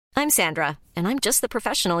I'm Sandra, and I'm just the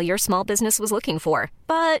professional your small business was looking for.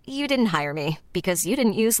 But you didn't hire me because you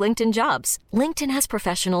didn't use LinkedIn Jobs. LinkedIn has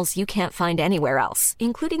professionals you can't find anywhere else,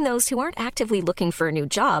 including those who aren't actively looking for a new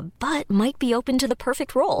job, but might be open to the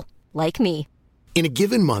perfect role, like me. In a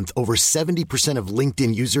given month, over 70% of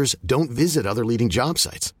LinkedIn users don't visit other leading job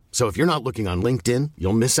sites. So if you're not looking on LinkedIn,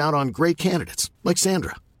 you'll miss out on great candidates like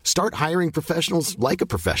Sandra. Start hiring professionals like a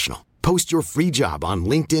professional. Post your free job on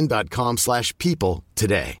linkedin.com/people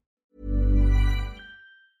today.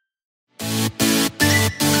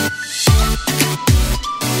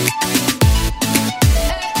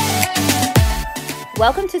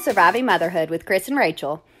 Welcome to Surviving Motherhood with Chris and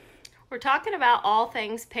Rachel. We're talking about all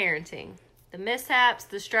things parenting, the mishaps,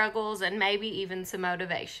 the struggles, and maybe even some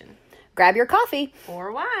motivation. Grab your coffee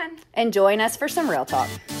or wine and join us for some real talk.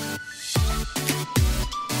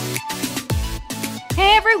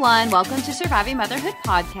 Hey everyone, welcome to Surviving Motherhood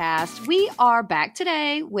Podcast. We are back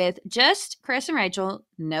today with just Chris and Rachel,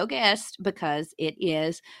 no guest, because it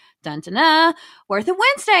is Worth It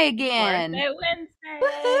Wednesday again. Worth It Wednesday.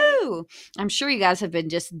 Woohoo! I'm sure you guys have been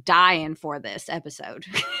just dying for this episode.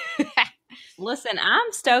 Listen,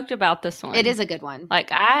 I'm stoked about this one. It is a good one.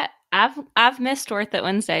 Like I've missed Worth It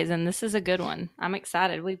Wednesdays, and this is a good one. I'm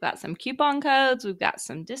excited. We've got some coupon codes. We've got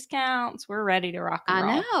some discounts. We're ready to rock and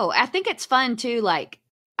roll. I know. I think it's fun too. Like,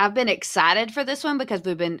 I've been excited for this one because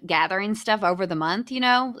we've been gathering stuff over the month,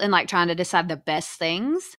 and like trying to decide the best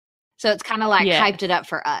things. So it's kind of like hyped it up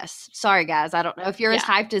for us. Sorry, guys. I don't know if you're as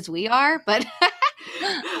hyped as we are, but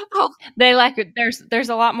they there's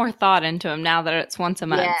a lot more thought into them now that it's once a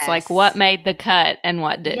month. Yes. Like what made the cut and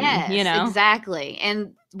what didn't, Yes, exactly.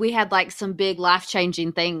 And we had like some big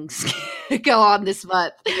life-changing things go on this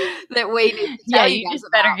month that we need to tell you guys just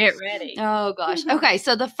about. better get ready. Oh gosh. Okay,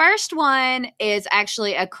 so the first one is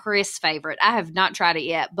actually a Chris favorite. I have not tried it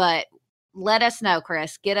yet, but let us know,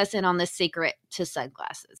 Chris. Get us in on this secret to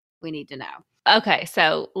sunglasses. We need to know. Okay,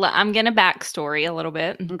 so I'm going to backstory a little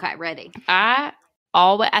bit. Okay, ready. I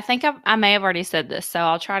think I may have already said this, so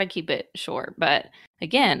I'll try to keep it short. But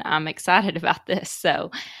again, I'm excited about this.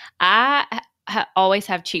 So I always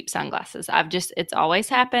have cheap sunglasses. It's always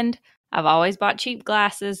happened. I've always bought cheap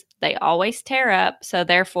glasses. They always tear up. So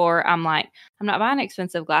therefore, I'm like, I'm not buying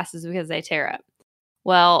expensive glasses because they tear up.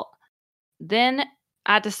 Well, then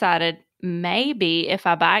I decided maybe if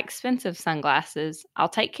I buy expensive sunglasses, I'll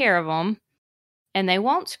take care of them and they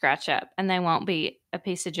won't scratch up and they won't be a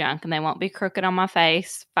piece of junk and they won't be crooked on my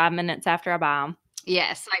face 5 minutes after I buy them.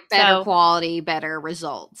 Yes, like better quality, better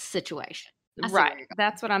results situation. Right.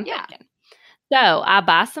 That's what I'm thinking. So I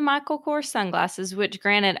buy some Michael Kors sunglasses, which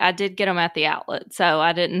granted, I did get them at the outlet. So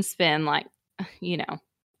I didn't spend a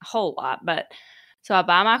whole lot. But so I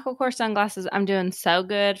buy Michael Kors sunglasses. I'm doing so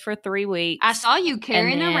good for 3 weeks. I saw you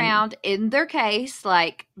carrying them around in their case,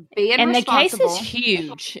 like being and responsible. And the case is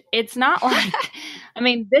huge. It's not like,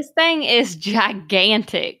 this thing is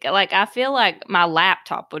gigantic. Like I feel like my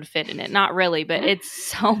laptop would fit in it. Not really, but it's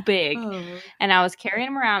so big. And I was carrying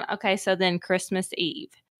them around. Okay, so then Christmas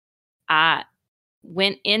Eve, I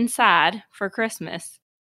went inside for Christmas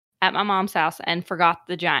at my mom's house and forgot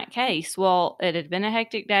the giant case. Well, it had been a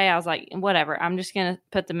hectic day. I was like, whatever, I'm just going to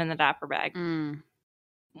put them in the diaper bag.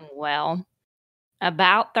 Well,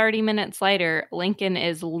 about 30 minutes later, Lincoln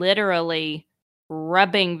is literally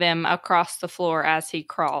rubbing them across the floor as he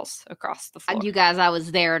crawls across the floor. You guys, I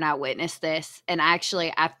was there and I witnessed this. And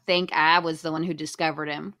actually, I think I was the one who discovered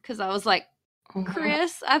him because I was like,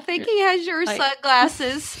 Chris, I think he has your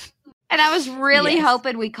sunglasses. And I was really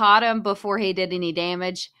hoping we caught him before he did any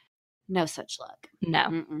damage. No such luck. No.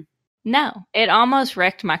 Mm-mm. No. It almost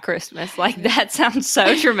wrecked my Christmas. Like, that sounds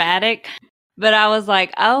so dramatic. But I was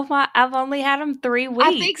like, oh my, I've only had them 3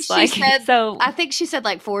 weeks. I think she said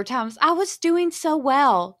like 4 times, I was doing so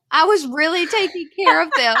well. I was really taking care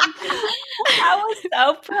of them. I was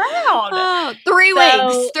so proud. Oh, 3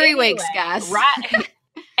 weeks. 3 weeks, guys. Right.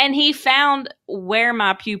 And he found where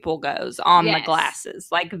my pupil goes on the glasses.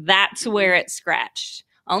 Like, that's where it scratched.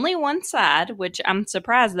 Only one side, which I'm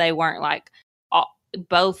surprised they weren't like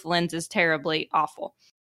both lenses terribly awful.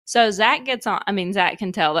 So Zach gets on. Zach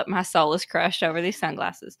can tell that my soul is crushed over these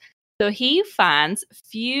sunglasses. So he finds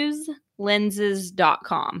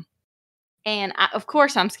fuselenses.com. And of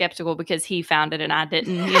course I'm skeptical because he found it and I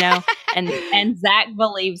didn't, and Zach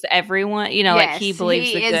believes everyone, like he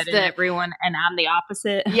believes the good in everyone and I'm the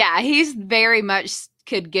opposite. Yeah, he's very much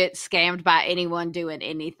could get scammed by anyone doing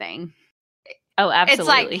anything. Oh,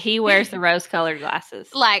 absolutely. He wears the rose-colored glasses.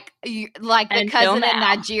 Like the cousin in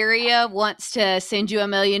Nigeria wants to send you $1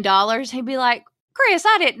 million. He'd be like, Chris,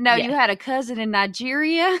 I didn't know you had a cousin in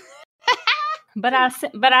Nigeria. But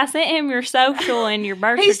I sent him your social and your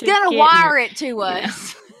birth He's certificate. He's going to wire it to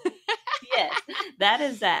us. Yes, that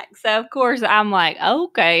is Zach. So, of course, I'm like,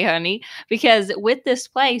 okay, honey. Because with this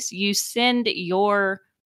place, you send your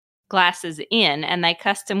glasses in and they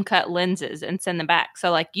custom cut lenses and send them back.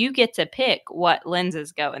 So, like, you get to pick what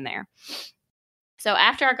lenses go in there. So,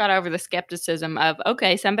 after I got over the skepticism of,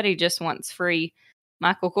 okay, somebody just wants free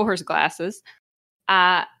Michael Kors glasses,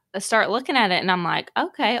 I start looking at it and I'm like,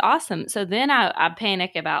 okay, awesome. So then I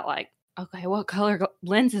panic about like, okay, what color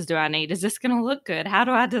lenses do I need? Is this going to look good? How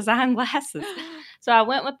do I design glasses? So I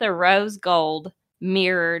went with the rose gold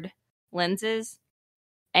mirrored lenses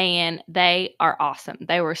and they are awesome.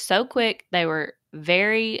 They were so quick. They were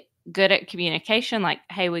very good at communication. Like,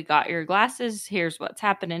 hey, we got your glasses. Here's what's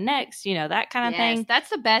happening next. You know, that kind of thing. That's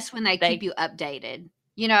the best when they keep you updated.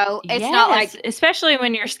 You know, it's not like, especially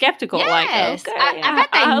when you're skeptical. Yes, like, okay, I bet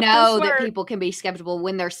they know that people can be skeptical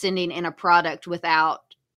when they're sending in a product without,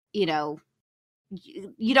 you know,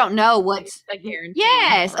 you don't know what's a guarantee.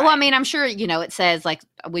 Yes. Right. Well, I mean, I'm sure, you know, it says like,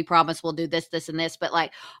 we promise we'll do this, this, and this, but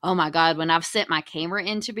like, oh my God, when I've sent my camera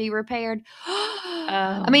in to be repaired,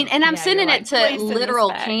 I mean, and I'm sending it to literal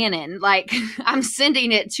Canon, like I'm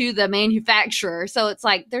sending it to the manufacturer. So it's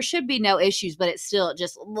like, there should be no issues, but it's still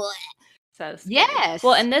just, bleh. So scary. Yes.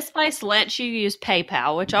 Well, and this place lets you use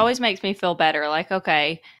PayPal, which always makes me feel better. Like,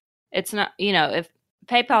 okay, it's not, you know, if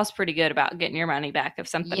PayPal's pretty good about getting your money back if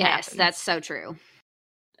something happens. Yes, that's so true.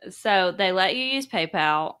 So they let you use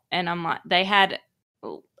PayPal, and I'm like, they had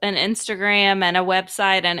an Instagram and a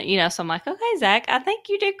website, and, you know, so I'm like, okay, Zach, I think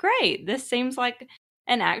you did great. This seems like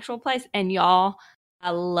an actual place. And y'all, I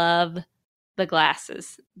love the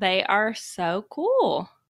glasses. They are so cool.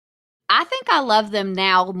 I think I love them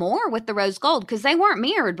now more with the rose gold because they weren't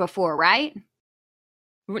mirrored before, right?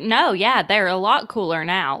 No, yeah, they're a lot cooler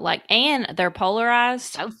now. Like, and they're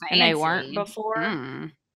polarized, so fancy. And they weren't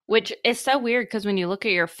before. Which is so weird because when you look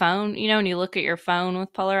at your phone, you know, when you look at your phone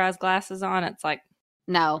with polarized glasses on, it's like,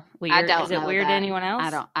 no, weird. I don't. Is it weird to anyone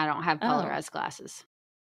else? I don't have polarized glasses.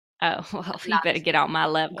 Oh, well, you better get on my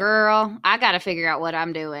level, girl. I got to figure out what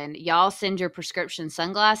I'm doing. Y'all send your prescription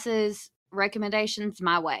sunglasses recommendations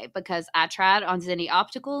my way because I tried on Zenni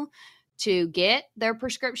Optical to get their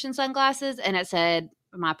prescription sunglasses and it said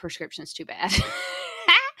my prescription's too bad.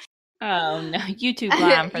 Oh no, you too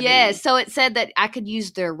blind for yes, so it said that I could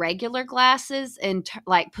use their regular glasses and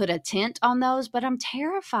like put a tint on those, but I'm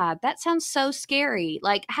terrified. That sounds so scary.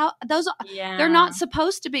 Like how those they're not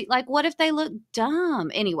supposed to be. Like what if they look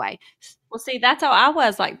dumb? Anyway. Well, see, that's how I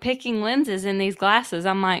was like picking lenses in these glasses.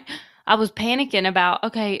 I'm like, I was panicking about,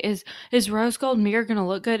 okay, is rose gold mirror going to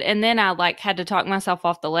look good? And then I like had to talk myself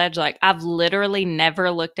off the ledge. Like I've literally never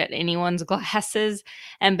looked at anyone's glasses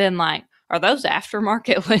and been like, are those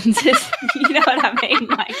aftermarket lenses? You know what I mean?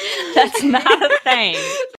 Like that's not a thing.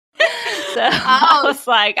 So I was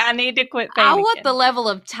like, I need to quit panicking. I want the level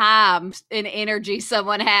of time and energy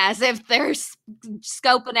someone has if they're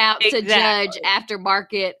scoping out to judge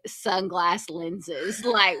aftermarket sunglass lenses.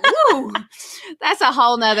 Like, woo, that's a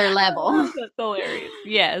whole nother level. That's hilarious.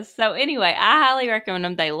 Yes. So anyway, I highly recommend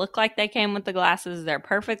them. They look like they came with the glasses. They're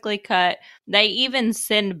perfectly cut. They even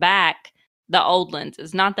send back the old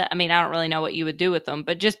lenses. Not that, I mean, I don't really know what you would do with them,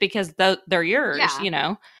 but just because they're yours, you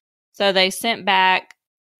know. So they sent back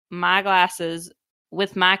my glasses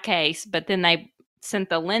with my case, but then they sent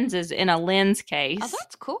the lenses in a lens case. Oh,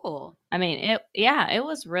 that's cool. I mean, it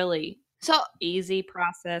was really so easy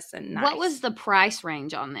process and nice. What was the price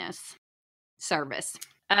range on this service?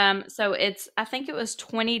 So I think it was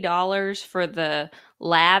 $20 for the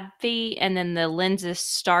lab fee, and then the lenses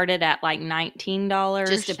started at like $19.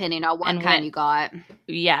 Just depending on what kind you got.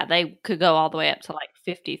 Yeah, they could go all the way up to like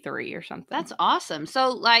 $53 or something. That's awesome. So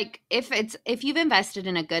like if you've invested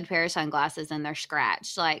in a good pair of sunglasses and they're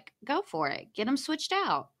scratched, like go for it. Get them switched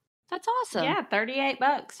out. That's awesome. Yeah, $38.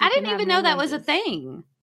 I didn't even know that was a thing.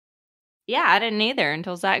 Yeah, I didn't either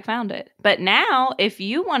until Zach found it. But now, if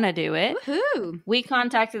you want to do it, woohoo, we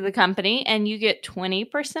contacted the company and you get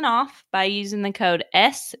 20% off by using the code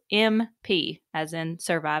SMP, as in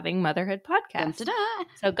Surviving Motherhood Podcast. Dun-da-da.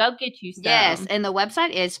 So go get you some. Yes, and the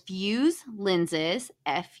website is Fuse Lenses,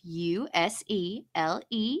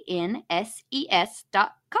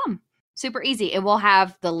 FUSELENSES.com. Super easy. And we'll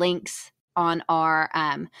have the links on our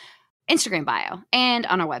Instagram bio and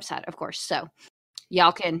on our website, of course. So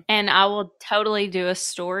y'all can. And I will totally do a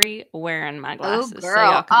story wearing my glasses. Oh,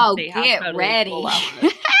 girl. So get totally ready.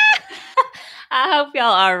 I hope y'all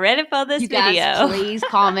are ready for this you video. Guys, please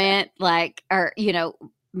comment, or,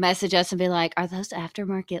 message us and be like, "Are those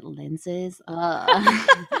aftermarket lenses?"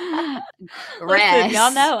 Listen,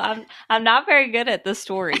 y'all know I'm not very good at the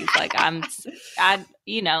stories. Like I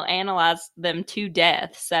analyze them to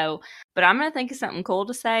death. So, but I'm gonna think of something cool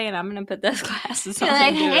to say, and I'm gonna put those glasses on.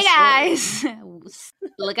 Like, hey guys,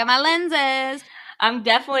 look at my lenses. I'm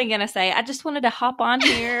definitely going to say, I just wanted to hop on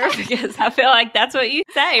here because I feel like that's what you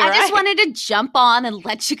say, I right? just wanted to jump on and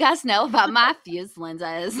let you guys know about my fused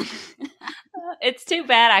lenses. It's too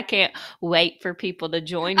bad I can't wait for people to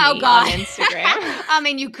join me on Instagram. I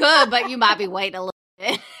mean, you could, but you might be waiting a little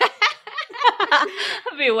bit.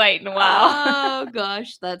 I'll be waiting a while. Oh,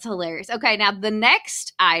 gosh, that's hilarious. Okay, now the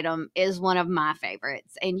next item is one of my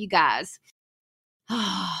favorites. And you guys,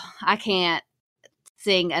 I can't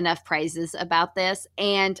sing enough praises about this,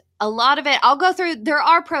 and a lot of it I'll go through. There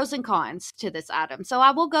are pros and cons to this item, so I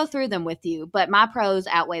will go through them with you, but my pros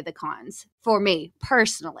outweigh the cons for me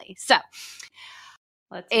personally. So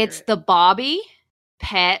it's the Bobby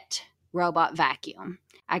Pet Robot Vacuum.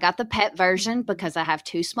 I got the pet version because I have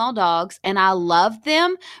 2 small dogs and I love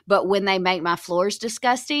them, but when they make my floors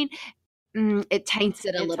disgusting, it taints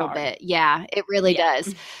it a little bit. Yeah, it really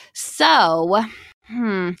does. So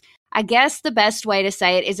I guess the best way to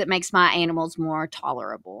say it is it makes my animals more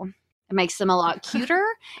tolerable. It makes them a lot cuter,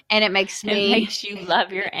 and it makes you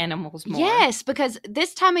love your animals more. Yes, because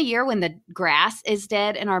this time of year when the grass is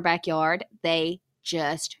dead in our backyard, they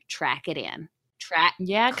just track it in.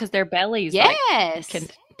 Yeah, because their bellies can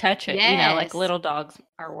touch it. Yes. You know, like little dogs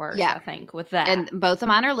are worse, I think, with that. And both of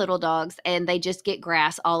mine are little dogs, and they just get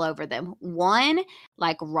grass all over them. One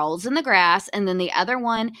like rolls in the grass, and then the other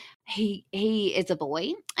one, he is a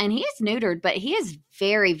boy, and he is neutered, but he is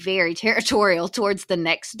very, very territorial towards the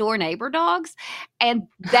next door neighbor dogs, and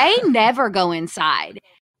they never go inside,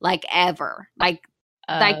 like ever. Like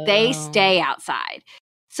they stay outside.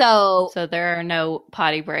 So there are no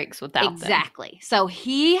potty breaks without them. Exactly. So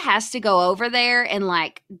he has to go over there and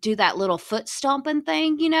like do that little foot stomping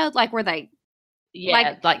thing, you know, like where they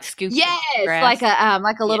like scoop. Yes, grass.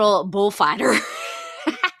 like a little bullfighter.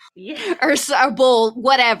 or a bull,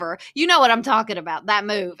 whatever. You know what I'm talking about, that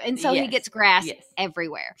move. And so he gets grass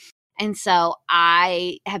everywhere. And so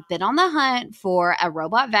I have been on the hunt for a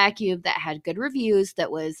robot vacuum that had good reviews, that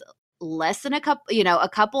was less than a couple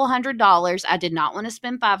 $100. I did not want to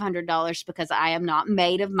spend $500 because I am not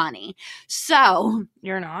made of money. So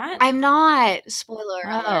you're not? I'm not. Spoiler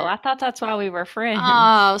alert. Oh, I thought that's why we were friends.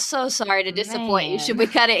 Oh, so sorry to disappoint you. Should we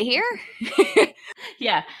cut it here?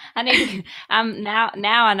 Yeah, I need.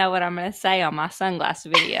 Now I know what I'm going to say on my sunglass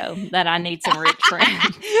video, that I need some rich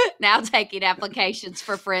friends. Now taking applications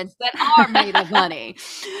for friends that are made of money.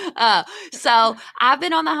 So I've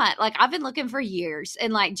been on the hunt. Like I've been looking for years,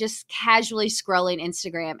 and like just casually scrolling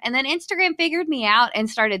Instagram, and then Instagram figured me out and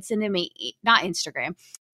started sending me not Instagram,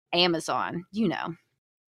 Amazon. You know,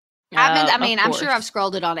 I'm sure I've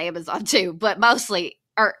scrolled it on Amazon too, but mostly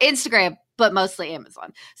or Instagram. But mostly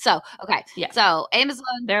Amazon. So, okay. Yeah. So, Amazon.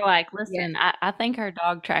 They're like, listen, I think her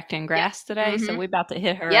dog tracked in grass today, so we about to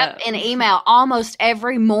hit her up. An email almost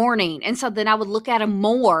every morning. And so then I would look at them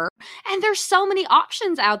more. And there's so many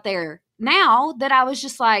options out there now that I was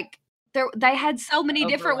just like, they had so many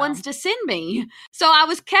different ones to send me. So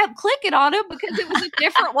I kept clicking on them because it was a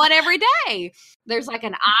different one every day. There's like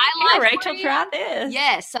an Rachel, try this.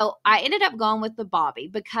 Yes. So I ended up going with the Bobby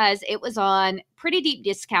because it was on pretty deep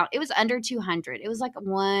discount. It was under $200. It was like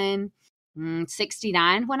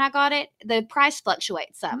 $169 when I got it. The price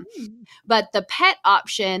fluctuates some, but the pet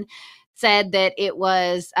option said that it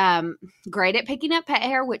was great at picking up pet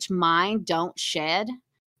hair, which mine don't shed.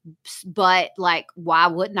 But like, why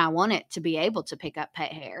wouldn't I want it to be able to pick up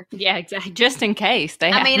pet hair? Yeah, exactly. Just in case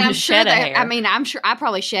they. I'm sure I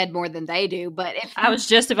probably shed more than they do. But I was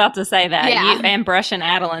just about to say that, and brushing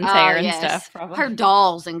Adeline's hair and stuff. Probably. Her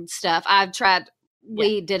dolls and stuff. I've tried.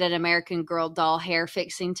 We did an American Girl doll hair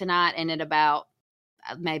fixing tonight, and it about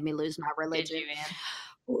made me lose my religion.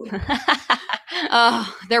 Did you,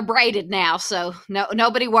 they're braided now, so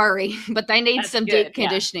nobody worry. But they need some deep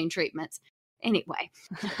conditioning treatments. Anyway,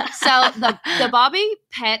 so the Bobby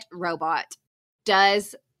Pet Robot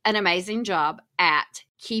does an amazing job at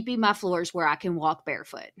keeping my floors where I can walk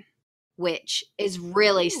barefoot, which is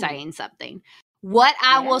really saying something. What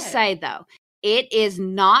I will say, though, it is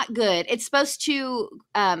not good. It's supposed to,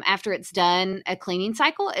 after it's done a cleaning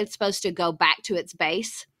cycle, it's supposed to go back to its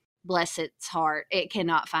base. Bless its heart. It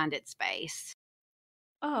cannot find its base.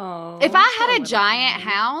 Oh, if I had a giant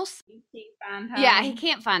house, he can't find home. Yeah, he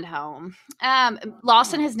can't find home.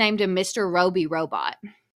 Lawson has named him Mr. Roby Robot.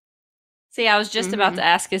 See, I was just about to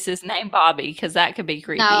ask, is his name Bobby? Because that could be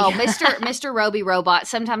creepy. No, Mr. Roby Robot.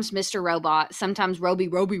 Sometimes Mr. Robot. Sometimes Roby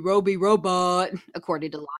Robot,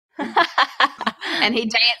 according to Lawson. And he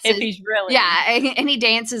dances. If he's really. Yeah, and he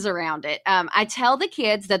dances around it. I tell the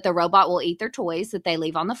kids that the robot will eat their toys that they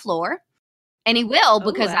leave on the floor. And he will,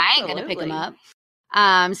 because I ain't going to pick them up.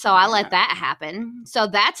 So I let that happen. So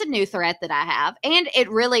that's a new threat that I have. And it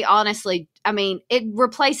really, honestly, I mean, it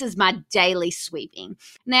replaces my daily sweeping.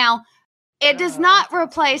 Now, it does not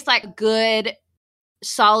replace like good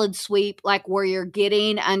solid sweep, like where you're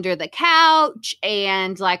getting under the couch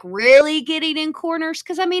and like really getting in corners.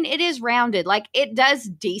 Cause I mean, it is rounded. Like it does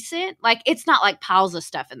decent. Like it's not like piles of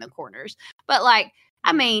stuff in the corners, but like,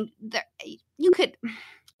 I mean,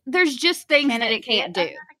 there's just things that it can't do.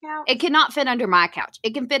 It cannot fit under my couch.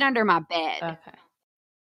 It can fit under my bed.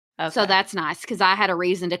 Okay. So that's nice because I had a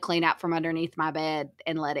reason to clean out from underneath my bed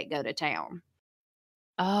and let it go to town.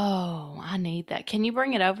 Oh, I need that. Can you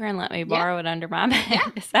bring it over and let me borrow it under my bed? Yeah.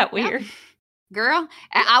 Is that weird? Yeah. Girl,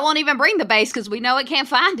 I won't even bring the base because we know it can't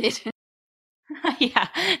find it. Yeah.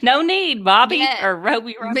 No need, Bobby or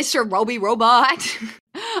Roby. Mr. Roby Robot.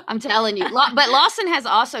 I'm telling you. But Lawson has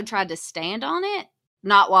also tried to stand on it,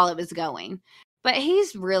 not while it was going. But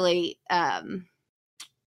he's really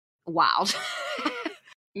wild.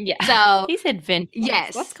 Yeah. So he's adventurous.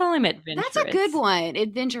 Yes. Let's call him adventurous. That's a good one.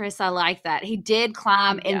 Adventurous. I like that. He did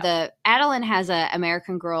climb in the Adeline has a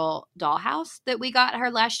American Girl dollhouse that we got her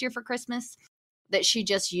last year for Christmas that she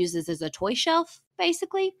just uses as a toy shelf,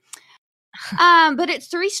 basically. But it's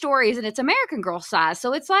 3 stories and it's American Girl size.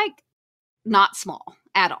 So it's like not small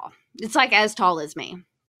at all. It's like as tall as me.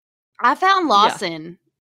 I found Lawson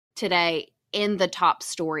today in the top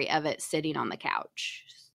story of it sitting on the couch.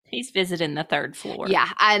 He's visiting the 3rd floor. Yeah,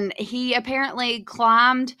 and he apparently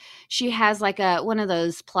climbed. She has like one of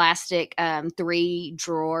those plastic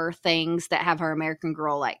 3-drawer things that have her American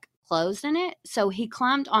Girl like closed in it. So he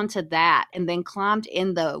climbed onto that and then climbed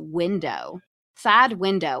in the side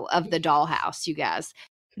window of the dollhouse, you guys.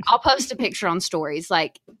 I'll post a picture on stories.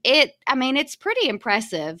 Like it's pretty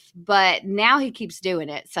impressive, but now he keeps doing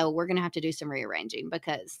it. So we're going to have to do some rearranging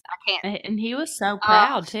because I can't. And he was so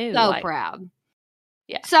proud too. So proud.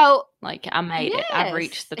 Yeah. So like I made it. I've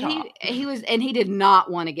reached the top. He was, and he did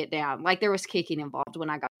not want to get down. Like there was kicking involved when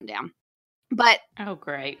I got him down. But oh,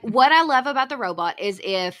 great. What I love about the robot is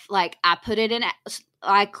if like I put it in,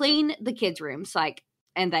 I clean the kids' rooms, like,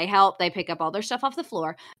 and they help, they pick up all their stuff off the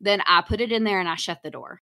floor. Then I put it in there and I shut the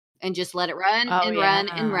door and just let it run run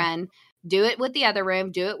and run. Do it with the other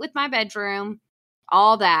room, do it with my bedroom,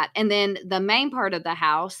 all that. And then the main part of the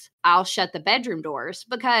house, I'll shut the bedroom doors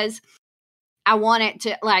because I want it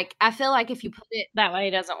to, like, I feel like if you put it that way,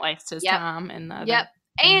 he doesn't waste his time. And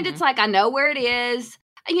and it's like I know where it is,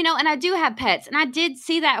 you know. And I do have pets, and I did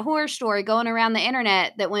see that horror story going around the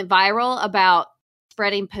internet that went viral about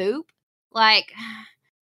spreading poop. Like,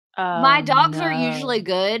 my dogs are usually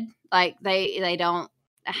good. Like they don't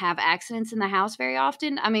have accidents in the house very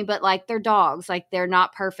often. I mean, but like they're dogs, like they're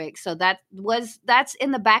not perfect. So that's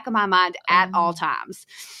in the back of my mind at all times.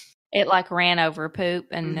 It like ran over poop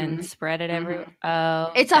and then spread it everywhere.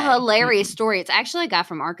 Oh, it's a hilarious story. It's actually a guy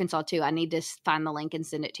from Arkansas too. I need to find the link and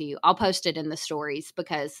send it to you. I'll post it in the stories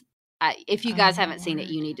because if you guys haven't seen it,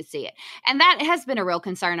 you need to see it. And that has been a real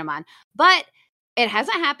concern of mine, but it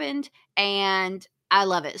hasn't happened and I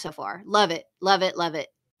love it so far. Love it. Love it. Love it.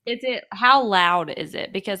 How loud is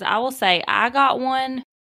it? Because I will say I got one.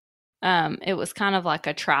 It was kind of like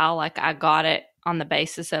a trial. Like I got it on the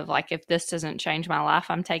basis of like, if this doesn't change my life,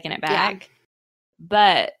 I'm taking it back. Yeah.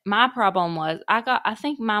 But my problem was I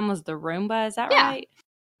think mine was the Roomba. Is that right?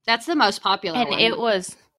 That's the most popular one. And it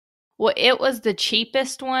was the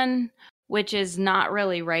cheapest one, which is not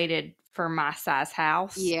really rated for my size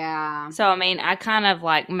house. Yeah. So, I mean, I kind of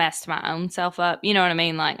like messed my own self up. You know what I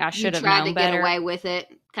mean? Like I should have known better. Tried to get away with it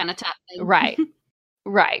kind of type thing. Right.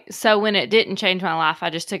 Right. So when it didn't change my life, I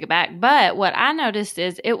just took it back. But what I noticed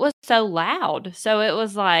is it was so loud. So it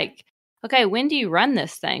was like, okay, when do you run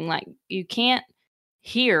this thing? Like you can't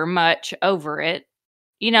hear much over it,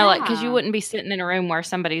 you know, like because you wouldn't be sitting in a room where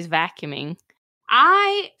somebody's vacuuming.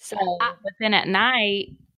 But then at night,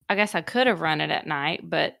 I guess I could have run it at night,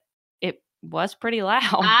 but it was pretty loud.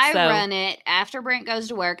 I run it after Brent goes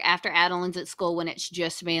to work, after Adeline's at school when it's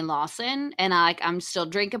just me and Lawson. And I'm still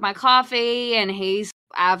drinking my coffee and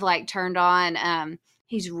I've like turned on,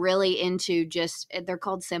 he's really into they're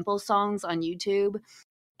called Simple Songs on YouTube.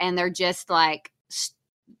 And they're just like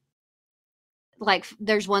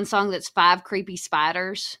there's one song that's 5 Creepy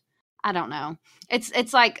Spiders. I don't know.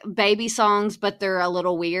 It's like baby songs, but they're a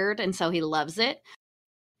little weird. And so he loves it.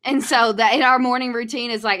 And so that in our morning routine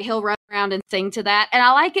is like he'll run around and sing to that. And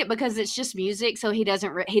I like it because it's just music, so he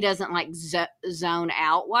doesn't like zone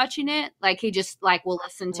out watching it. Like he just like will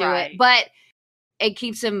listen to it. But it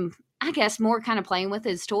keeps him, I guess, more kind of playing with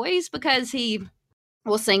his toys because he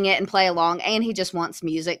will sing it and play along, and he just wants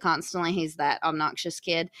music constantly. He's that obnoxious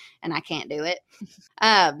kid, and I can't do it.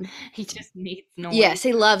 He just needs noise. Yes,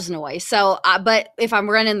 he loves noise. So, but if I'm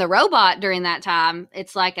running the robot during that time,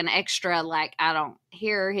 it's like an extra, like I don't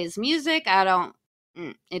hear his music.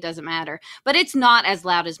 It doesn't matter. But it's not as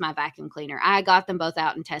loud as my vacuum cleaner. I got them both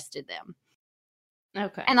out and tested them.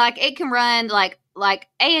 Okay. And like it can run like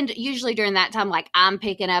and usually during that time, like I'm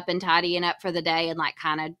picking up and tidying up for the day and like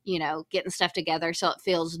kind of, you know, getting stuff together. So it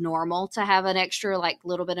feels normal to have an extra like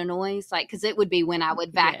little bit of noise, like, cause it would be when I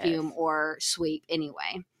would vacuum or sweep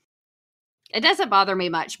anyway. It doesn't bother me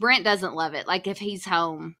much. Brent doesn't love it. Like if he's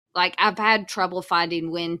home, like I've had trouble finding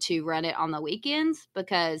when to run it on the weekends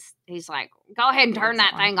because he's like, go ahead and turn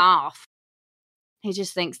that thing off. He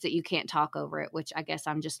just thinks that you can't talk over it, which I guess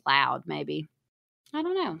I'm just loud maybe. I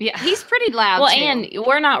don't know. Yeah. He's pretty loud, too. And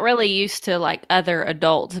we're not really used to, like, other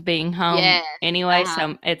adults being home anyway,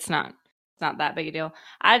 so it's not that big a deal.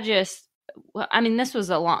 This was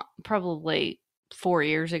probably 4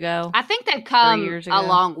 years ago. I think they've come a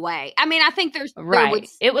long way. I mean, I think it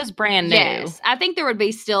was brand new. Yes. I think there would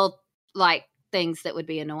be still, like, things that would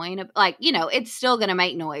be annoying. Like, you know, it's still going to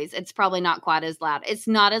make noise. It's probably not quite as loud. It's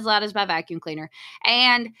not as loud as my vacuum cleaner.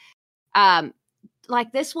 And,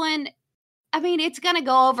 like, this one, I mean, it's going to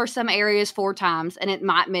go over some areas 4 times and it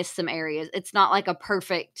might miss some areas. It's not like a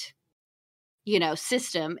perfect, you know,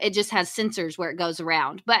 system. It just has sensors where it goes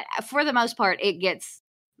around. But for the most part, it gets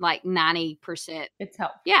like 90%. It's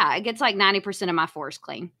helpful. Yeah, it gets like 90% of my force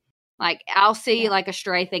clean. Like I'll see like a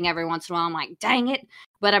stray thing every once in a while. I'm like, dang it.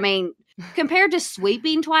 But I mean, compared to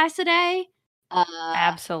sweeping twice a day.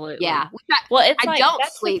 Absolutely. Yeah. I don't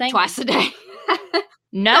sweep twice a day.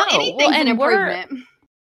 No. So anything's an improvement.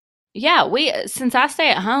 Yeah, since I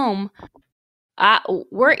stay at home,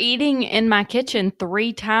 we're eating in my kitchen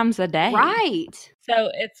 3 times a day. Right. So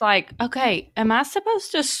it's like, okay, am I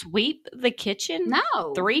supposed to sweep the kitchen?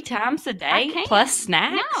 No. 3 times a day plus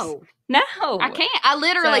snacks? No. I can't. I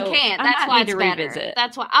literally can't. That's why it's better. Revisit.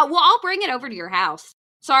 That's why. I'll bring it over to your house.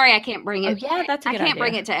 Sorry, I can't bring it. Oh, yeah, that's a good idea. I can't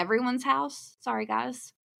bring it to everyone's house. Sorry,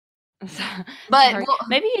 guys. But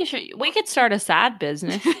maybe we could start a side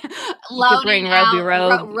business. Loading bring out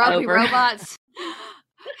Roby robots. He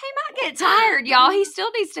might get tired, y'all. He still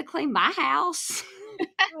needs to clean my house.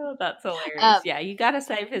 Oh, that's hilarious. Yeah, you got to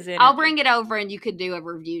save his energy. I'll bring it over and you could do a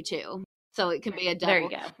review too. So it could be a double. There you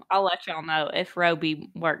go. I'll let y'all know if Roby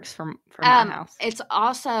works for my house. It's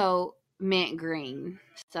also mint green.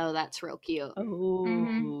 So that's real cute.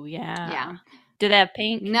 Oh, yeah. Yeah. Did it have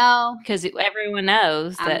pink? No. Because everyone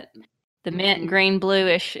knows that the mint, green,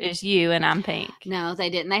 bluish is you and I'm pink. No,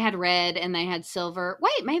 they didn't. They had red and they had silver.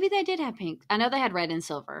 Wait, maybe they did have pink. I know they had red and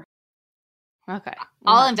silver. Okay.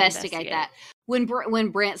 I'll investigate that. When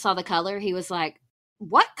Brent saw the color, he was like,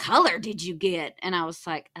 what color did you get? And I was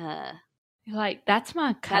like, You're like, that's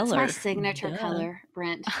my color. That's my signature color,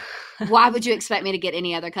 Brent. Why would you expect me to get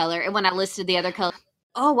any other color? And when I listed the other color,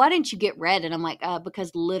 oh, why didn't you get red? And I'm like,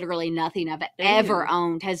 because literally nothing I've ever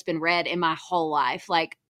owned has been red in my whole life.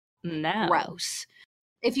 Like, no. Gross.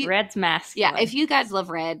 Red's masculine. Yeah, if you guys love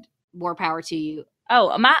red, more power to you.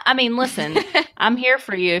 Oh, listen, I'm here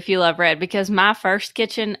for you if you love red because my first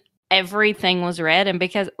kitchen, everything was red. And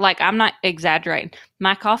because, like, I'm not exaggerating,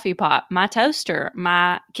 my coffee pot, my toaster,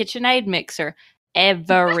 my KitchenAid mixer,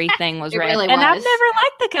 everything was red. Really and was. I've never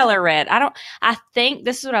liked the color red. I think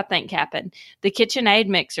this is what I think happened. The KitchenAid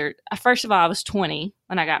mixer, first of all, I was 20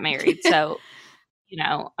 when I got married. So,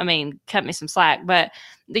 cut me some slack. But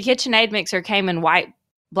the KitchenAid mixer came in white,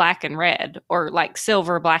 black, and red, or like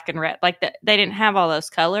silver, black, and red. Like they didn't have all those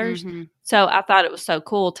colors. Mm-hmm. So I thought it was so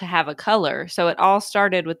cool to have a color. So it all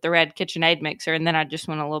started with the red KitchenAid mixer. And then I just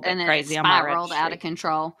went a little bit crazy on my red. Spiraled out of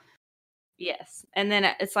control. Yes. And then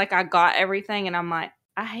it's like I got everything and I'm like,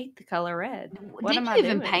 I hate the color red. What Did you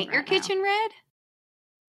even paint your kitchen red?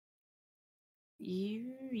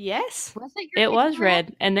 Yes. Was it was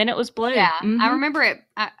red? And then it was blue. Yeah. Mm-hmm. I remember it.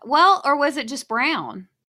 Or was it just brown?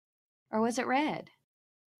 Or was it red?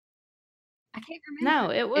 I can't remember.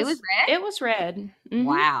 No, it was red? It was red. Mm-hmm.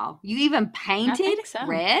 Wow. You even painted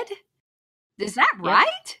red? Is that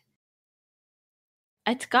right?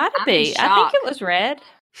 It's got to be. I think it was red.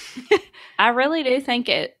 I really do think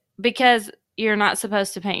it, because you're not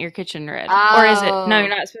supposed to paint your kitchen red. Or is it? No, you're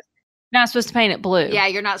not supposed to paint it blue. Yeah,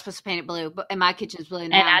 you're not supposed to paint it blue, but my kitchen's blue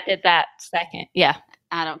now. And I did that second. Yeah.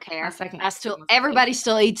 I don't care. Everybody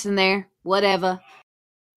still eats in there. Whatever.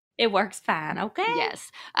 It works fine, okay?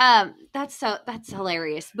 Yes. That's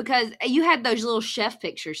hilarious because you had those little chef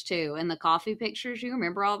pictures too and the coffee pictures. You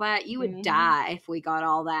remember all that? You would die if we got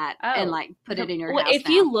all that and like put it in your house. If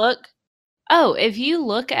you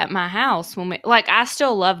look at my house I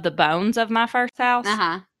still love the bones of my first house.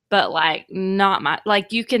 But like not my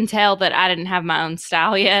you can tell that I didn't have my own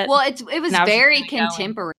style yet. Well, it was very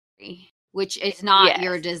contemporary, which is not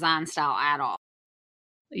your design style at all.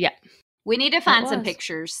 Yeah. We need to find some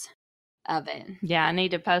pictures of it. Yeah, I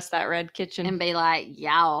need to post that red kitchen. And be like,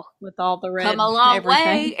 y'all. With all the red. Come a long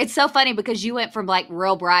way. It's so funny because you went from like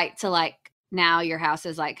real bright to like now your house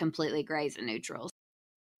is like completely grays and neutrals.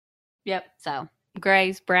 Yep. So.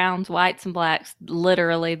 Grays, browns, whites, and blacks.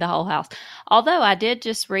 Literally the whole house. Although I did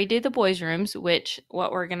just redo the boys' rooms, which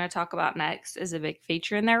what we're going to talk about next is a big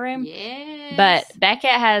feature in their room. Yes. But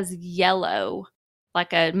Beckett has yellow,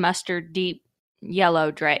 like a mustard deep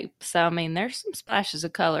yellow drape. So, I mean, there's some splashes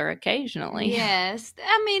of color occasionally. Yes.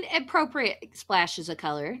 I mean, appropriate splashes of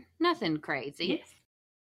color. Nothing crazy.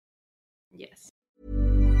 Yes.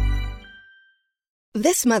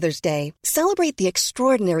 This Mother's Day, celebrate the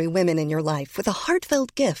extraordinary women in your life with a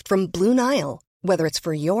heartfelt gift from Blue Nile. Whether it's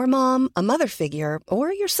for your mom, a mother figure,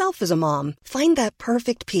 or yourself as a mom, find that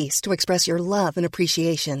perfect piece to express your love and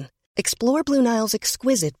appreciation. Explore Blue Nile's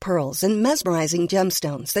exquisite pearls and mesmerizing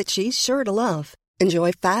gemstones that she's sure to love.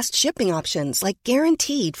 Enjoy fast shipping options like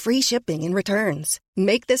guaranteed free shipping and returns.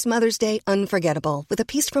 Make this Mother's Day unforgettable with a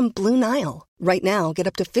piece from Blue Nile. Right now, get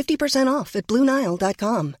up to 50% off at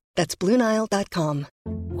BlueNile.com. That's BlueNile.com.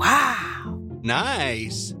 Wow.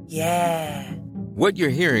 Nice. Yeah. What you're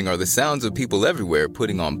hearing are the sounds of people everywhere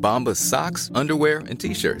putting on Bombas socks, underwear, and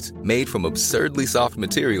T-shirts made from absurdly soft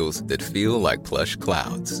materials that feel like plush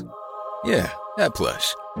clouds. Yeah, that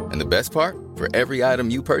plush. And the best part? For every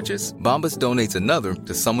item you purchase, Bombas donates another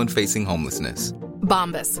to someone facing homelessness.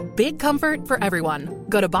 Bombas. Big comfort for everyone.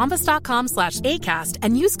 Go to bombas.com/ACAST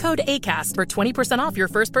and use code ACAST for 20% off your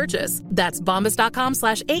first purchase. That's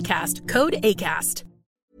bombas.com/ACAST. Code ACAST.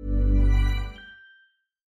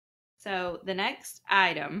 So the next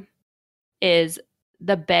item is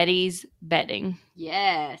the Betty's bedding.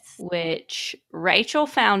 Yes. Which Rachel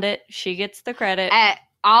found it. She gets the credit.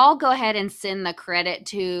 I'll go ahead and send the credit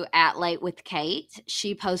to @Late with Kate.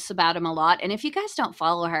 She posts about him a lot. And if you guys don't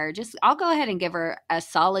follow her, I'll go ahead and give her a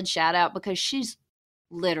solid shout out because she's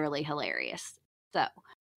literally hilarious. So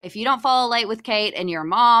if you don't follow Late with Kate and you're a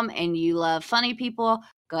mom and you love funny people,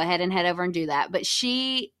 go ahead and head over and do that. But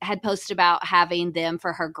she had posted about having them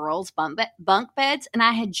for her girls' bunk beds. And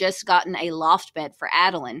I had just gotten a loft bed for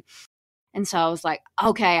Adeline. And so I was like,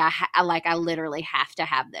 okay, I literally have to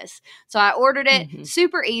have this. So I ordered it. Mm-hmm.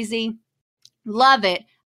 Super easy. Love it.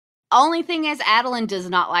 Only thing is Adeline does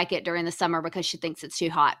not like it during the summer because she thinks it's too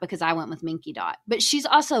hot because I went with Minky Dot. But she's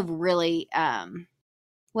also really,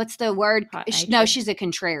 what's the word? No, she's a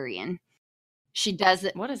contrarian. She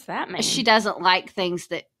doesn't. What does that mean? She doesn't like things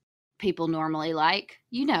that people normally like.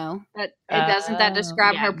 You know, doesn't that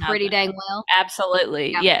describe her pretty dang well?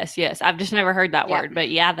 Absolutely. Yeah. Yes. I've just never heard that word, but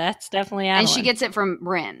yeah, that's definitely Adeline. And she gets it from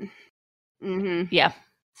Ren. Mm-hmm. Yeah.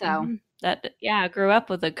 So I grew up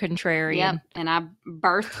with a contrarian. Yep, and I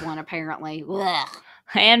birthed one apparently. Ugh.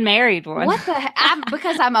 And married one. What the?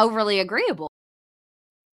 Because I'm overly agreeable.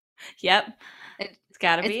 Yep. It's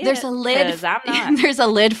got to be. There's a lid. I'm not. There's a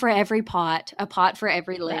lid for every pot. A pot for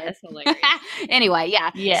every lid. That's hilarious. Anyway,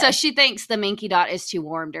 yeah. So she thinks the Minky Dot is too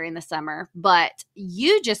warm during the summer, but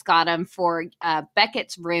you just got them for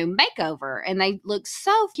Beckett's room makeover, and they look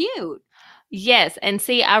so cute. Yes, and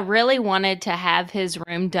see, I really wanted to have his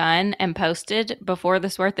room done and posted before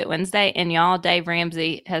this Worth It Wednesday, and y'all, Dave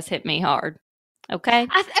Ramsey has hit me hard. Okay,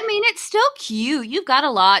 I mean, it's still cute. You've got a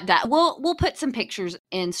lot done. We'll put some pictures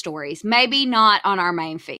in stories. Maybe not on our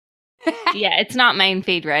main feed. Yeah, it's not main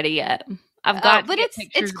feed ready yet. I've got, but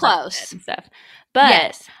it's close and stuff.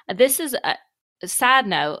 But this is a side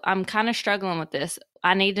note. I'm kind of struggling with this.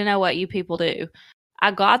 I need to know what you people do.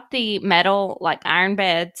 I got the metal iron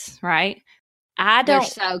beds, right? They're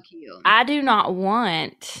so cute. I do not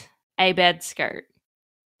want a bed skirt.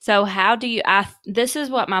 So how do you, this is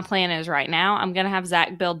what my plan is right now. I'm going to have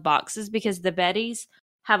Zach build boxes because the beddies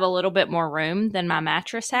have a little bit more room than my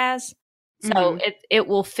mattress has. So it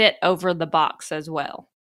will fit over the box as well.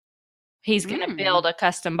 He's going to build a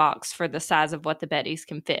custom box for the size of what the beddies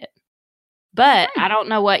can fit. But I don't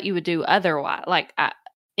know what you would do otherwise.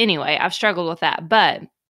 Anyway, I've struggled with that. But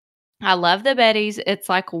I love the beddies. It's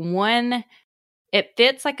it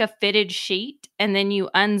fits like a fitted sheet, and then you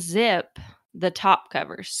unzip the top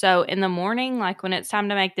covers. So in the morning, when it's time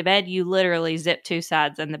to make the bed, you literally zip two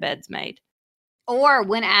sides and the bed's made. Or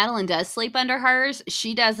when Adeline does sleep under hers,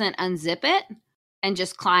 she doesn't unzip it and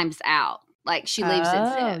just climbs out. Like she leaves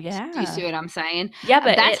it zipped. Yeah. Do you see what I'm saying? Yeah,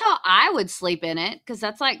 but that's how I would sleep in it, because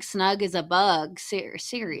that's like snug as a bug.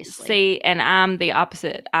 Seriously. See, and I'm the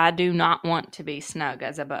opposite. I do not want to be snug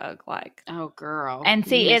as a bug. Like, oh, girl. And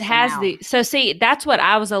see, it has see, that's what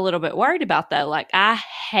I was a little bit worried about though. Like, I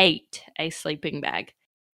hate a sleeping bag.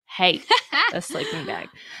 Hate a sleeping bag.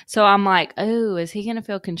 So I'm like, oh, is he going to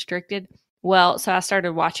feel constricted? Well, so I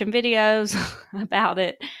started watching videos about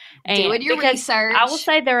it. And doing your research. I will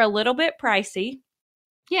say they're a little bit pricey.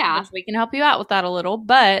 Yeah. We can help you out with that a little.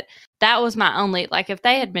 But that was my only, like, if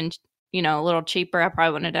they had been, a little cheaper, I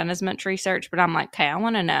probably wouldn't have done as much research. But I'm like, okay, I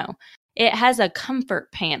want to know. It has a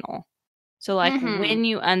comfort panel. So, like, when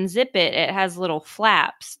you unzip it, it has little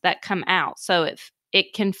flaps that come out. So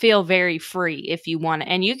it can feel very free if you want it.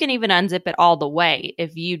 And you can even unzip it all the way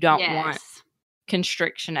if you don't want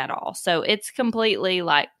constriction at all. So it's completely,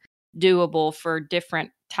 like, doable for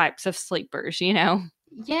different types of sleepers,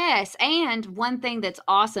 Yes. And one thing that's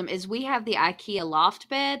awesome is we have the IKEA loft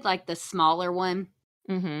bed, like the smaller one.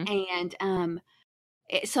 And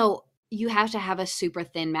so you have to have a super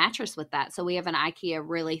thin mattress with that. So we have an IKEA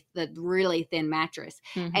really thin mattress.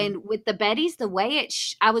 And with the Betties, the way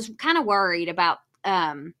I was kind of worried about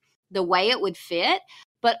the way it would fit.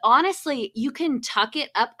 But honestly, you can tuck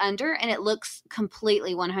it up under and it looks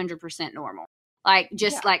completely 100% normal. Like,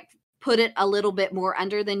 just like put it a little bit more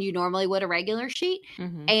under than you normally would a regular sheet.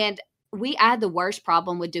 And I had the worst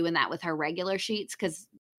problem with doing that with her regular sheets, because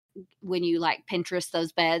when you like Pinterest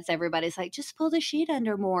those beds, everybody's like, just pull the sheet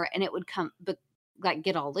under more, and it would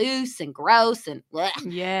get all loose and gross and bleh.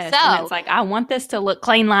 Yes. So and it's like, I want this to look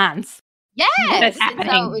clean lines. Yes. And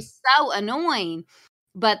so it was so annoying.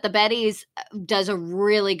 But the Betties does a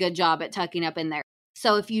really good job at tucking up in there.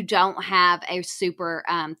 So if you don't have a super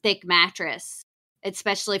thick mattress,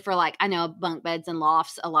 especially for, like, I know bunk beds and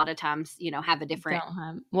lofts a lot of times, have a different.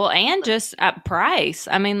 And just at price.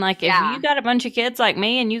 I mean, like, if you got a bunch of kids like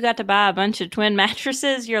me and you got to buy a bunch of twin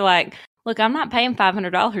mattresses, you're like, look, I'm not paying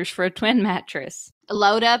 $500 for a twin mattress.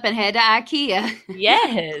 Load up and head to IKEA.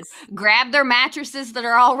 Yes. Grab their mattresses that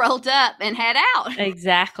are all rolled up and head out.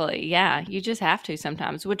 Exactly. Yeah. You just have to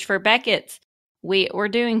sometimes, which for Beckett's, we're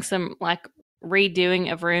doing some, like,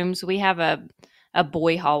 redoing of rooms. We have a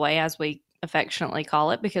boy hallway, as we affectionately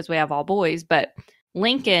call it, because we have all boys. But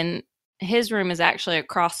Lincoln, his room is actually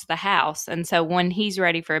across the house. And so when he's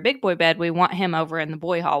ready for a big boy bed, we want him over in the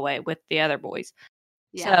boy hallway with the other boys.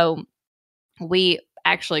 Yeah. So we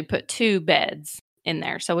actually put 2 beds in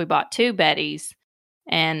there. So we bought 2 Betties,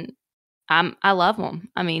 and I love them.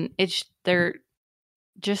 I mean, they're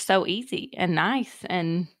just so easy and nice,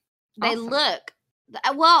 and they look,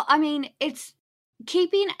 well, I mean, it's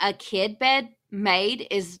keeping a kid bed made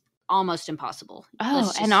is almost impossible.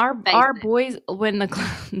 Oh, and our boys, when I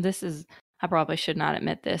probably should not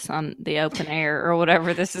admit this on the open air or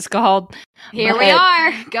whatever this is called. Here we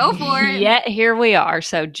are. Go for it. Yeah, here we are.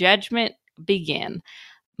 So judgment begin.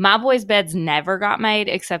 My boys' beds never got made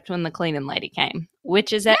except when the cleaning lady came,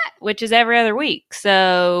 which is every other week.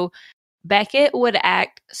 So Beckett would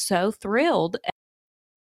act so thrilled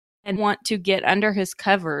and want to get under his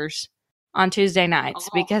covers on Tuesday nights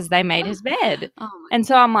because they made his bed. And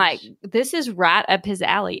so I'm like, this is right up his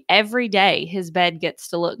alley. Every day his bed gets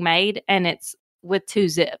to look made, and it's with 2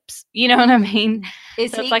 zips. You know what I mean?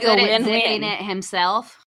 Is he like good at zipping it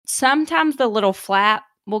himself? Sometimes the little flap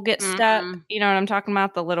will get stuck. You know what I'm talking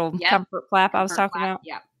about? The little comfort flap I was talking about.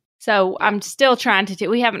 Yeah. So I'm still trying to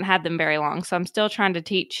we haven't had them very long, so I'm still trying to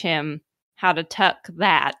teach him how to tuck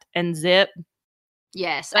that and zip.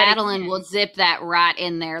 Yes, Adeline will zip that right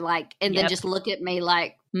in there, like, and then just look at me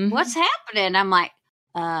like, what's happening? I'm like,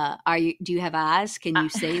 do you have eyes? Can you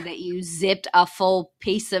see that you zipped a full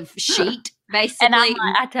piece of sheet, basically? And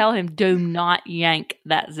I tell him, do not yank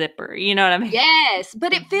that zipper. You know what I mean? Yes,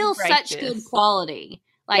 but it feels such good quality.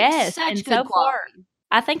 Like, such good quality.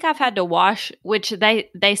 I think I've had to wash, which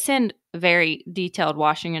they send very detailed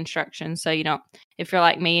washing instructions. So you don't, if you're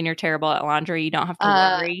like me and you're terrible at laundry, you don't have to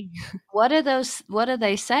worry. What do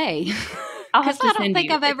they say? Because I don't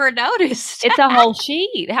think I've ever noticed. It's a whole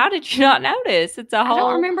sheet. How did you not notice? It's a whole. I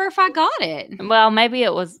don't remember if I got it. Well, maybe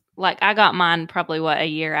it was like I got mine probably a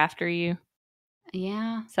year after you.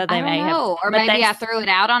 Yeah. So they may have, or maybe I threw it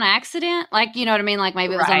out on accident. Like, you know what I mean? Like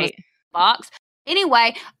maybe it was on the box.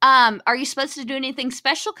 Anyway, are you supposed to do anything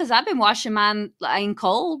special? Because I've been washing mine in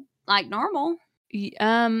cold, like normal.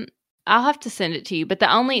 I'll have to send it to you. But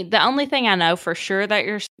the only thing I know for sure that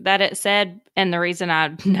it said, and the reason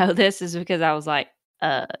I know this is because I was like,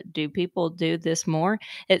 do people do this more?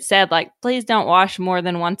 It said, like, please don't wash more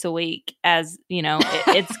than once a week, as, you know,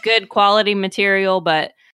 it's good quality material,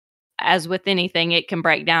 but as with anything, it can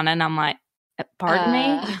break down. And I'm like, pardon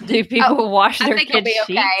me? Do people wash their kids'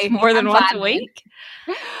 sheets more than once a week?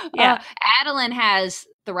 Yeah. Adeline has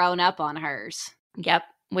thrown up on hers. Yep.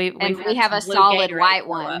 We have a solid white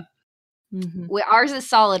one. Mm-hmm. Ours is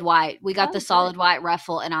solid white. We got the solid white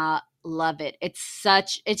ruffle, and I love it.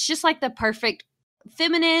 It's just like the perfect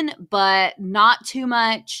feminine, but not too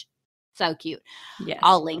much. So cute. Yes.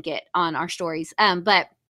 I'll link it on our stories. But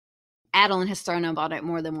Adeline has thrown up on it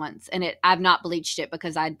more than once, and I've not bleached it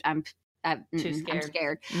because I'm too scared. I'm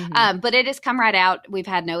scared. Mm-hmm. But it has come right out. We've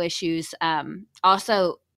had no issues.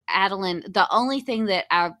 Also, Adeline, the only thing that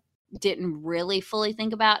I didn't really fully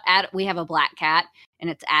think about, we have a black cat, and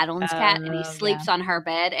it's Adeline's cat, and he sleeps on her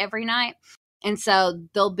bed every night. And so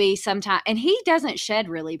there'll be sometime, and he doesn't shed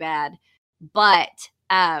really bad, but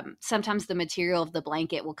sometimes the material of the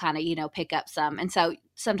blanket will kind of, you know, pick up some. And so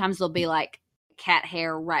sometimes there'll be like cat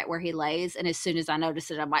hair right where he lays. And as soon as I notice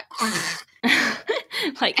it, I'm like,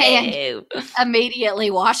 like, and immediately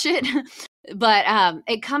wash it. But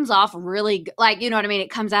it comes off really, like, you know what I mean? It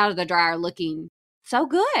comes out of the dryer looking so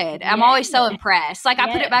good. I'm always so impressed. Like,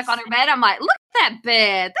 I put it back on her bed. I'm like, look at that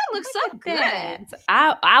bed. That looks so good.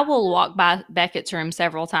 I will walk by Beckett's room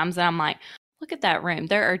several times, and I'm like, look at that room.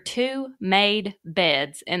 There are 2 made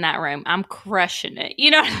beds in that room. I'm crushing it.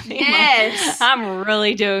 You know what I mean? Yes. Like, I'm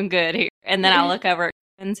really doing good here. And then I look over at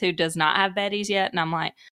Evans, who does not have beddies yet, and I'm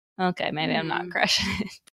like, okay, maybe I'm not crushing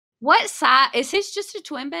it. What size? Is his just a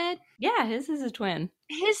twin bed? Yeah, his is a twin.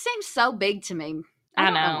 His seems so big to me. I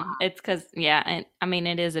know. It's because, and I mean,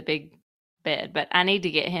 it is a big bed, but I need to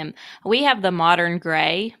get him. We have the modern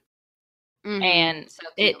gray, and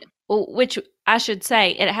so which I should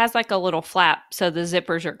say, it has like a little flap, so the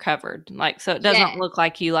zippers are covered, like, so it doesn't look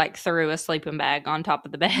like you like threw a sleeping bag on top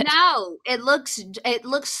of the bed. No, it looks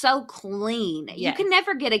so clean. Yes. You can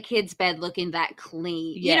never get a kid's bed looking that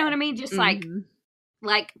clean. You know what I mean? Just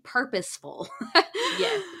like purposeful.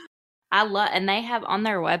 Yes. I love, and they have on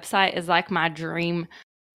their website is like my dream.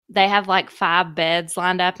 They have like 5 beds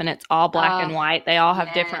lined up, and it's all black and white. They all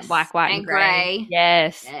have different black, white, and gray.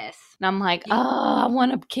 Yes. And I'm like, I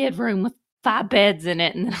want a kid room with 5 beds in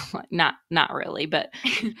it. And then I'm like, not really, but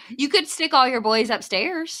you could stick all your boys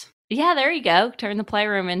upstairs. Yeah, there you go. Turn the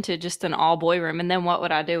playroom into just an all boy room. And then what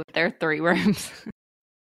would I do with their 3 rooms?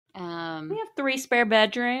 We have 3 spare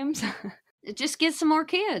bedrooms. Just get some more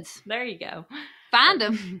kids. There you go. Find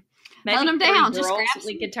them. Maybe Hunt them down. Just grab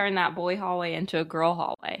we could turn that boy hallway into a girl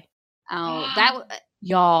hallway. Oh, that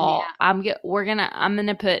y'all! Yeah. I'm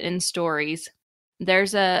gonna put in stories.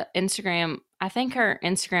 There's a Instagram. I think her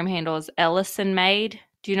Instagram handle is Ellison Maid.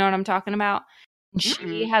 Do you know what I'm talking about?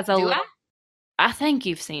 She has a. I think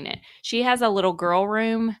you've seen it. She has a little girl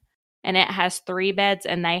room, and it has 3 beds,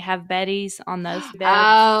 and they have beddies on those beds.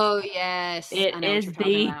 Oh yes, it is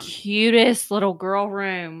the cutest little girl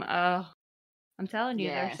room. Oh. I'm telling you,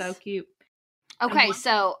 they're so cute. Okay,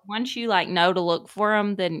 so once you like know to look for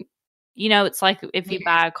them, then you know it's like if you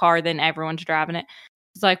buy a car, then everyone's driving it.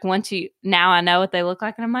 It's like now I know what they look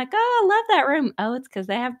like, and I'm like, oh, I love that room. Oh, it's because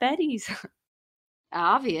they have beddies.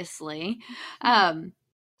 Obviously.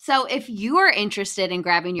 So if you are interested in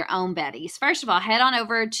grabbing your own beddies, first of all, head on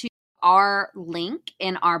over to our link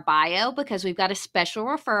in our bio, because we've got a special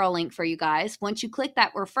referral link for you guys. Once you click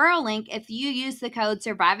that referral link, if you use the code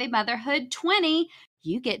SurvivingMotherhood20,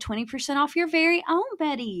 you get 20% off your very own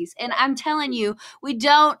beddies. And I'm telling you, we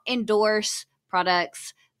don't endorse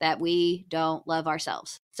products that we don't love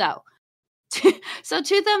ourselves. So 2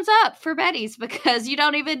 thumbs up for beddies, because you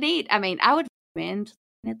don't even need, I mean, I would recommend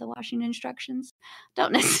at the washing instructions.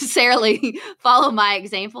 Don't necessarily follow my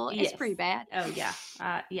example. It's pretty bad. Oh yeah.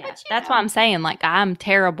 That's why I'm saying, like, I'm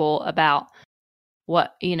terrible about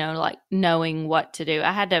what, like knowing what to do.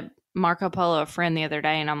 I had to Marco Polo a friend the other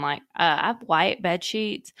day, and I'm like, I have white bed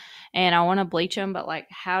sheets and I want to bleach them, but like,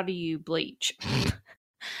 how do you bleach?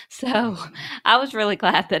 So I was really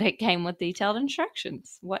glad that it came with detailed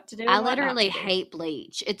instructions, what to do. I literally hate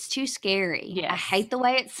bleach. It's too scary. Yes. I hate the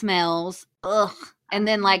way it smells. Ugh. And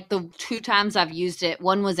then like the 2 times I've used it,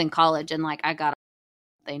 one was in college, and like I got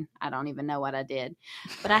something. I don't even know what I did,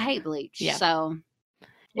 but I hate bleach. Yeah. So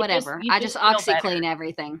whatever. I just OxyClean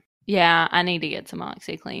everything. Yeah. I need to get some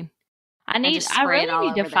OxyClean. I really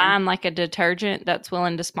need to find like a detergent that's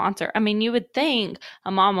willing to sponsor. I mean, you would think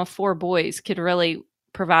a mom of 4 boys could really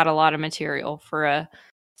provide a lot of material for a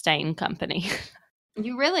stain company.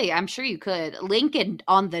 I'm sure you could. Lincoln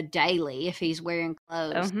on the daily if he's wearing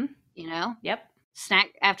clothes, Yep. snack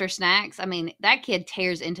after snacks. I mean, that kid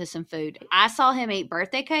tears into some food. I saw him eat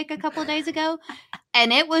birthday cake a couple of days ago,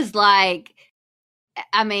 and it was like,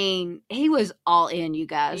 I mean, he was all in, you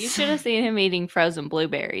guys. You should have seen him eating frozen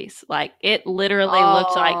blueberries. Like, it literally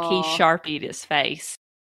looked like he Sharpied his face.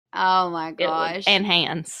 Oh, my gosh. And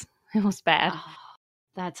hands. It was bad. Oh,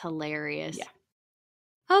 that's hilarious. Yeah.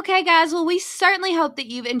 Okay, guys. Well, we certainly hope that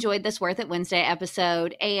you've enjoyed this Worth It Wednesday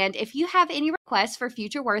episode. And if you have any requests for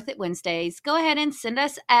future Worth It Wednesdays, go ahead and send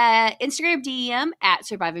us an Instagram DM at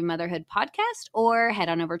Surviving Motherhood Podcast, or head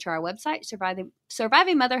on over to our website,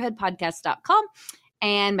 survivingmotherhoodpodcast.com,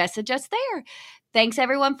 and message us there. Thanks,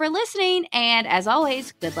 everyone, for listening. And as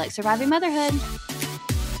always, good luck surviving motherhood.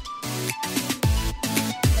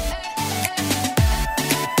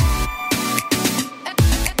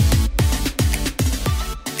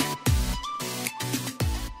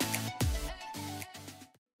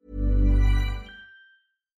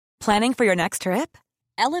 Planning for your next trip?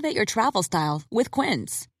 Elevate your travel style with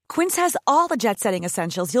Quince. Quince has all the jet-setting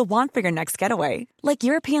essentials you'll want for your next getaway, like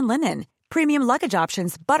European linen, premium luggage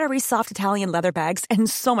options, buttery soft Italian leather bags, and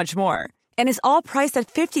so much more. And is all priced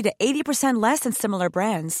at 50 to 80% less than similar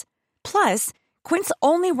brands. Plus, Quince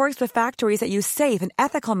only works with factories that use safe and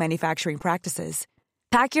ethical manufacturing practices.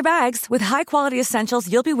 Pack your bags with high-quality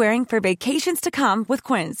essentials you'll be wearing for vacations to come with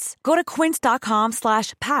Quince. Go to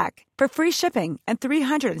quince.com/pack for free shipping and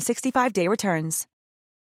 365-day returns.